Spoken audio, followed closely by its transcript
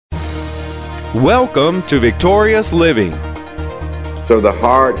Welcome to Victorious Living. So the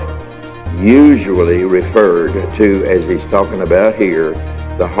heart, usually referred to, as he's talking about here,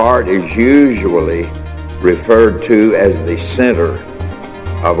 the heart is usually referred to as the center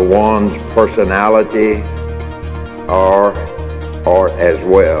of one's personality or as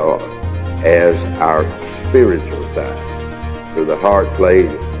well as our spiritual side. So the heart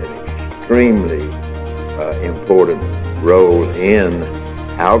plays an extremely important role in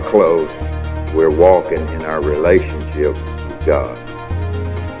how close we're walking in our relationship with God.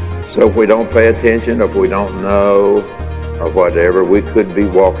 So if we don't pay attention, if we don't know, or whatever, we could be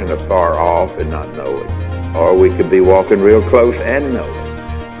walking afar off and not know it. Or we could be walking real close and know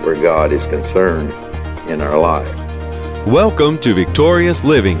it, where God is concerned in our life. Welcome to Victorious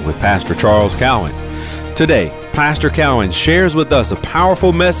Living with Pastor Charles Cowan. Today, Pastor Cowan shares with us a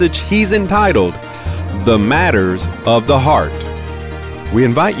powerful message he's entitled, The Matters of the Heart. We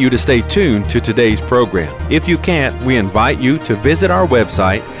invite you to stay tuned to today's program. If you can't, we invite you to visit our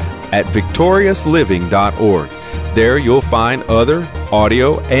website at victoriousliving.org. There you'll find other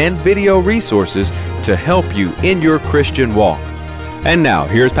audio and video resources to help you in your Christian walk. And now,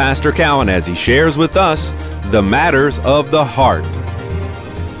 here's Pastor Cowan as he shares with us the matters of the heart.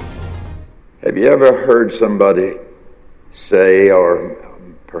 Have you ever heard somebody say, or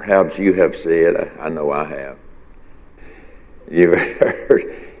perhaps you have said, I know I have, You've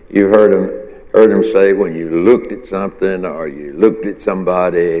heard them say when you looked at something or you looked at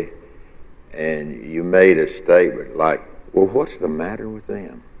somebody and you made a statement like, well, what's the matter with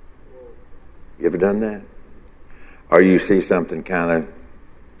them? You ever done that? Or you see something kind of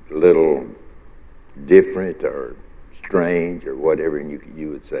a little different or strange or whatever, and you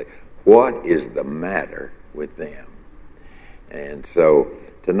would say, what is the matter with them? And so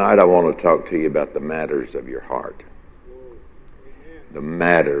tonight I want to talk to you about the matters of your heart. The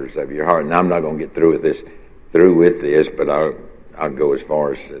matters of your heart. And I'm not going to get through with this, but I'll go as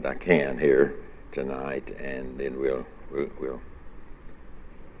far as I can here tonight, and then we'll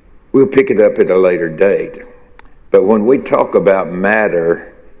pick it up at a later date. But when we talk about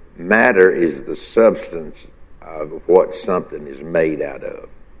matter is the substance of what something is made out of.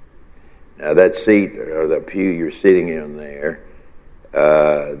 Now that seat or the pew you're sitting in there,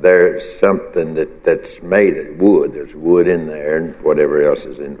 there's something that's made of wood. There's wood in there and whatever else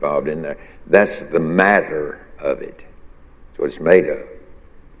is involved in there. That's the matter of it. That's what it's made of.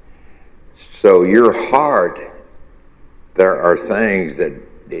 So your heart, there are things that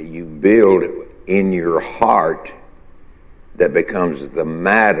you build in your heart that becomes the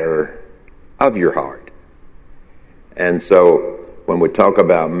matter of your heart. And so when we talk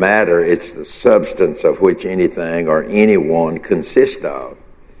about matter, it's the substance of which anything or anyone consists of.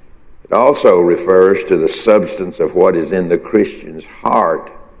 It also refers to the substance of what is in the Christian's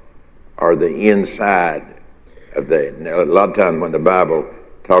heart or the inside of the. Now, a lot of times when the Bible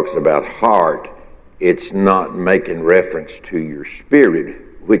talks about heart, it's not making reference to your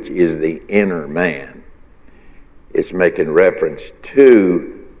spirit, which is the inner man. It's making reference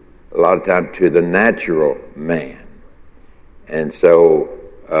to, a lot of times, to the natural man. And so,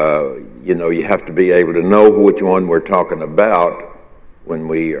 you have to be able to know which one we're talking about when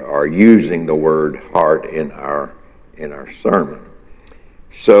we are using the word heart in our sermon.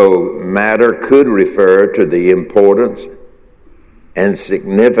 So, matter could refer to the importance and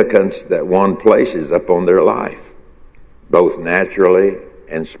significance that one places upon their life, both naturally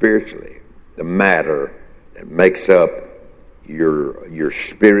and spiritually. The matter that makes up your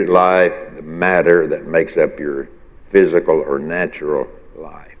spirit life, the matter that makes up your physical or natural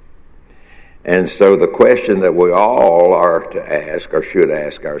life. And so the question that we all are to ask, or should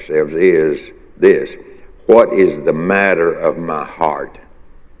ask ourselves, is this: what is the matter of my heart?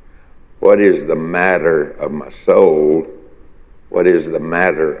 What is the matter of my soul? What is the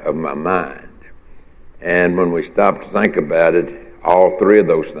matter of my mind? And when we stop to think about it, all three of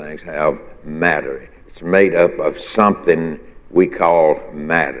those things have matter. It's made up of something we call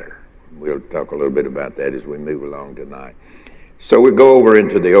matter. We'll talk a little bit about that as we move along tonight. So we go over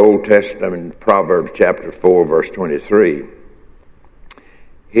into the Old Testament, Proverbs chapter 4, verse 23.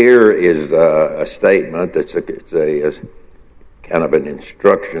 Here is a statement it's a kind of an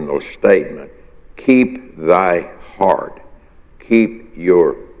instructional statement. Keep thy heart. Keep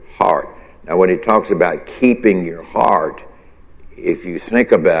your heart. Now, when he talks about keeping your heart, if you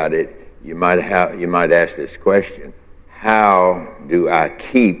think about it, you might ask this question: how do I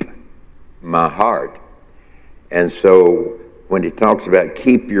keep my heart? And so when he talks about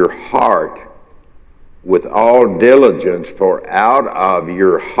keep your heart with all diligence, for out of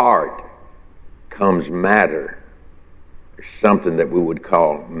your heart comes matter. There's something that we would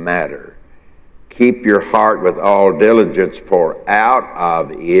call matter. Keep your heart with all diligence, for out of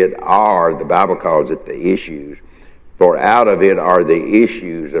it are, the Bible calls it the issues, for out of it are the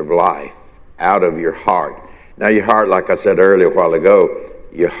issues of life, out of your heart. Now your heart, like I said earlier a while ago,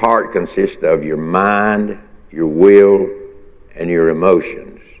 your heart consists of your mind, your will, and your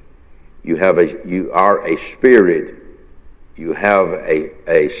emotions. You are a spirit. You have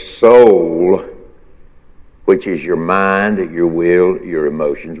a soul, which is your mind, your will, your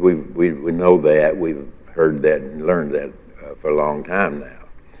emotions. We know that. We've heard that and learned that for a long time now.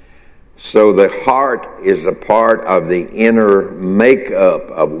 So the heart is a part of the inner makeup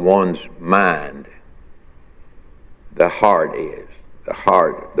of one's mind. The heart is. The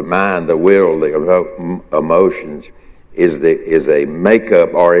heart, the mind, the will, the emotions is a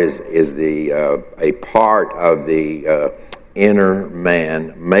makeup, or is a part of the inner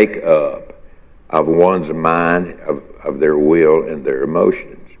man makeup of one's mind, of their will and their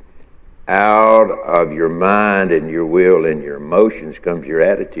emotions. Out of your mind and your will and your emotions comes your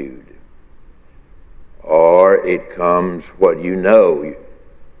attitude, or it comes what you know,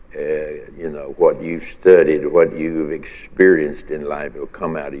 what you've studied, what you've experienced in life. It will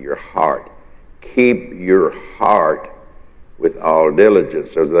come out of your heart. Keep your heart with all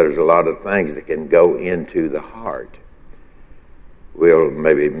diligence. So there's a lot of things that can go into the heart. We'll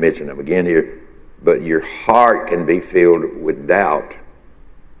maybe mention them again here. But your heart can be filled with doubt.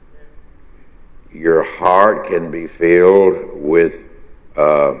 Your heart can be filled with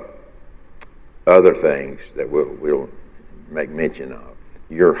other things that we'll make mention of.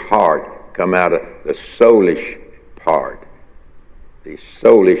 Your heart come out of the soulish part, the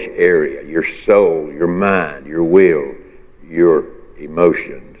soulish area, your soul, your mind, your will, your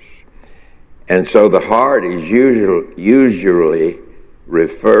emotions. And so the heart is usually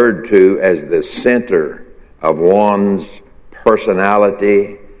referred to as the center of one's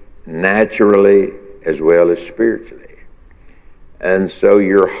personality, naturally as well as spiritually. And so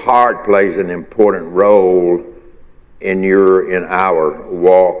your heart plays an important role in our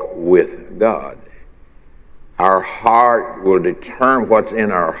walk with God. Our heart will determine, what's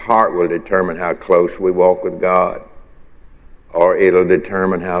in our heart will determine how close we walk with God, or it'll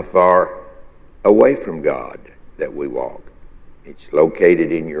determine how far away from God that we walk. It's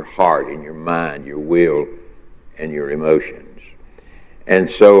located in your heart, in your mind, your will, and your emotions. And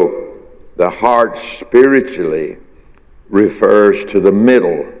so the heart spiritually refers to the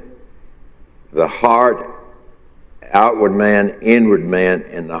middle. The heart, outward man, inward man,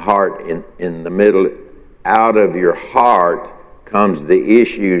 and the heart in the middle. Out of your heart comes the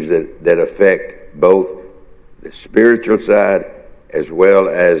issues that affect both the spiritual side as well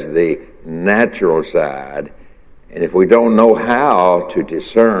as the natural side. And if we don't know how to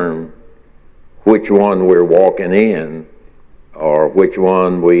discern which one we're walking in, or which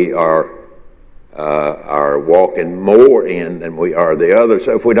one we are walking more in than we are the other,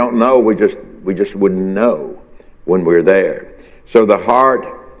 so if we don't know, we just wouldn't know when we're there. So the heart,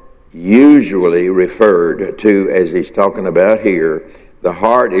 usually referred to, as he's talking about here, the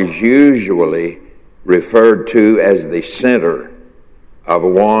heart is usually referred to as the center of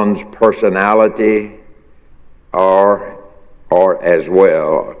one's personality, or as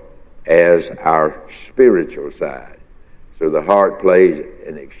well as our spiritual side. So the heart plays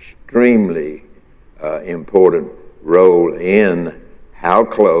an extremely important role in how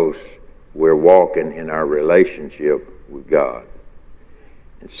close we're walking in our relationship with God.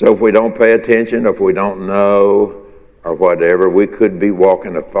 And so if we don't pay attention, if we don't know, or whatever, we could be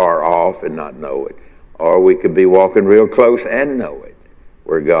walking afar off and not know it. Or we could be walking real close and know it,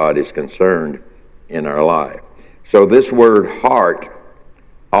 where God is concerned in our life. So this word heart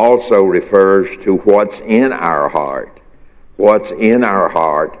also refers to what's in our heart. What's in our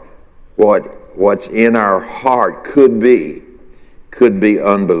heart, what's in our heart could be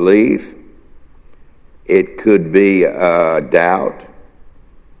unbelief. It could be doubt.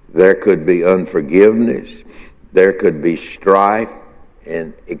 There could be unforgiveness. There could be strife,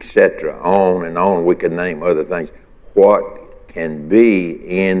 and etc. On and on. We could name other things. What can be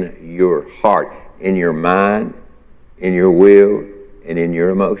in your heart, in your mind, in your will, and in your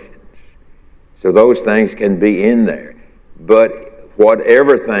emotions. So those things can be in there. But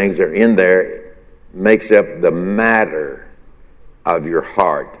whatever things are in there makes up the matter of your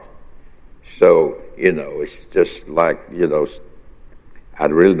heart. So, it's just like, I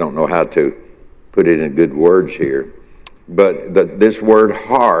really don't know how to put it in good words here. But this word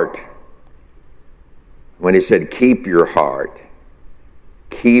heart, when he said keep your heart,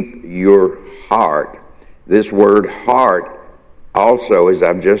 this word heart also, as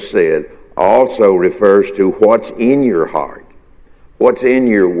I've just said, also refers to what's in your heart, what's in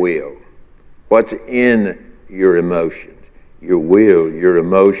your will, What's in your emotions, your will, your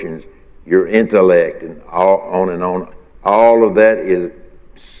emotions, your intellect, and on and on. All of that is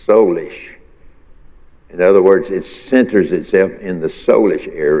soulish. In other words, it centers itself in the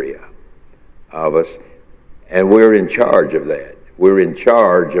soulish area of us, and we're in charge of that. We're in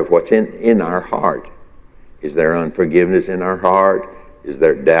charge of what's in our heart. Is there unforgiveness in our heart? Is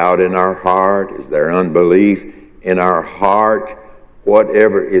there doubt in our heart? Is there unbelief in our heart?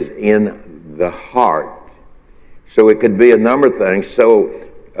 Whatever is in the heart. So it could be a number of things. So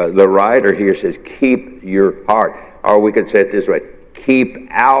the writer here says, keep your heart. Or we could say it this way, keep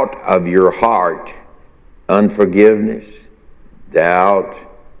out of your heart unforgiveness, doubt,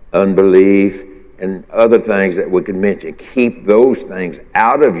 unbelief, and other things that we could mention. Keep those things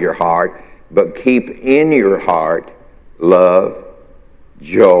out of your heart, but keep in your heart love,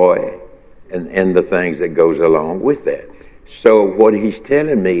 joy, and the things that goes along with that. So what he's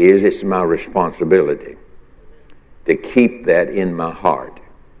telling me is it's my responsibility to keep that in my heart.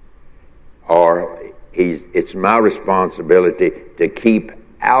 Or it's my responsibility to keep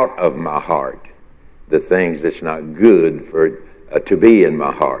out of my heart the things that's not good for to be in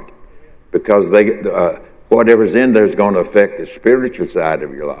my heart. Because whatever's in there is going to affect the spiritual side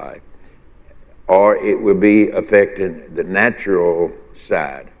of your life, or it will be affecting the natural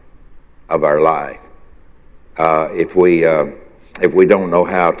side of our life. If we don't know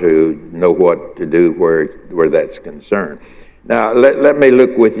how to know what to do where that's concerned. Now let me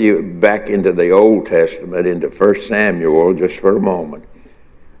look with you back into the Old Testament, into 1 Samuel, just for a moment.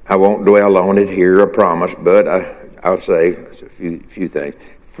 I won't dwell on it here, I promise, but I'll say a few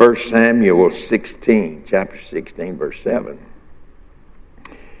things. 1 Samuel 16, chapter 16, verse 7.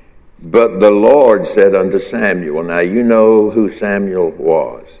 But the Lord said unto Samuel, now you know who Samuel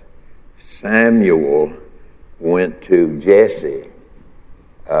was. Samuel went to Jesse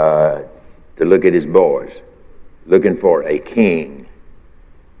to look at his boys, looking for a king.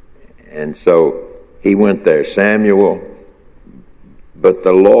 And so he went there. But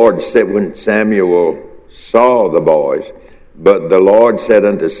the Lord said, when Samuel saw the boys, but the Lord said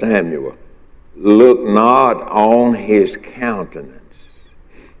unto Samuel, look not on his countenance.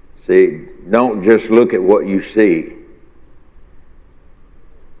 See, don't just look at what you see.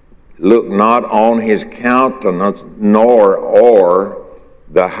 Look not on his countenance, nor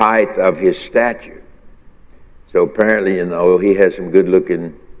the height of his stature. So apparently, he has some good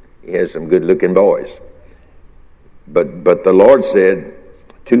looking boys. But the Lord said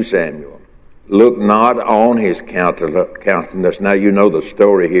to Samuel, look not on his countenance. Now you know the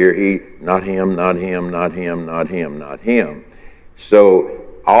story here. Not him, not him, not him, not him, not him. So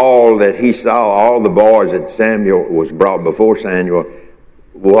all that he saw, all the boys that Samuel was brought before Samuel,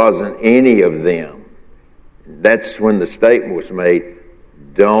 wasn't any of them. That's when the statement was made,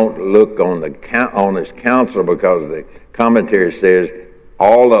 don't look on his counsel, because the commentary says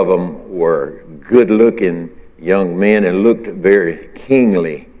all of them were good-looking young men and looked very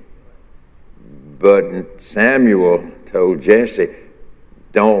kingly. But Samuel told Jesse,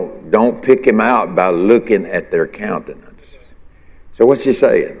 don't pick him out by looking at their countenance. So what's he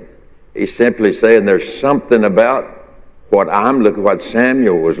saying? He's simply saying there's something about what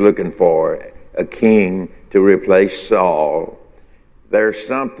Samuel was looking for, a king to replace Saul. There's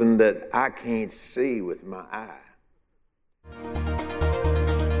something that I can't see with my eye.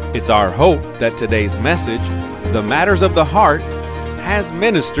 It's our hope that today's message, The Matters of the Heart, has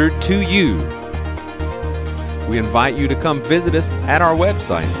ministered to you. We invite you to come visit us at our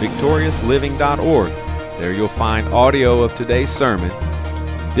website, victoriousliving.org. There you'll find audio of today's sermon,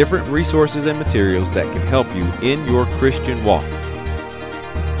 different resources and materials that can help you in your Christian walk.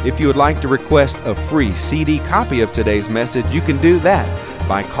 If you would like to request a free CD copy of today's message, you can do that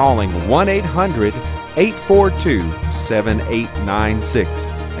by calling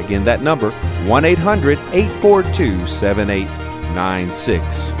 1-800-842-7896. Again, that number,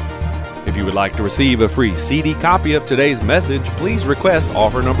 1-800-842-7896. If you would like to receive a free CD copy of today's message, please request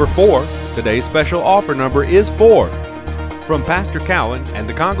offer number 4. Today's special offer number is 4. From Pastor Cowan and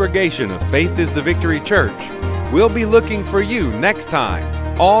the congregation of Faith is the Victory Church, we'll be looking for you next time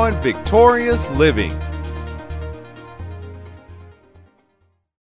on Victorious Living.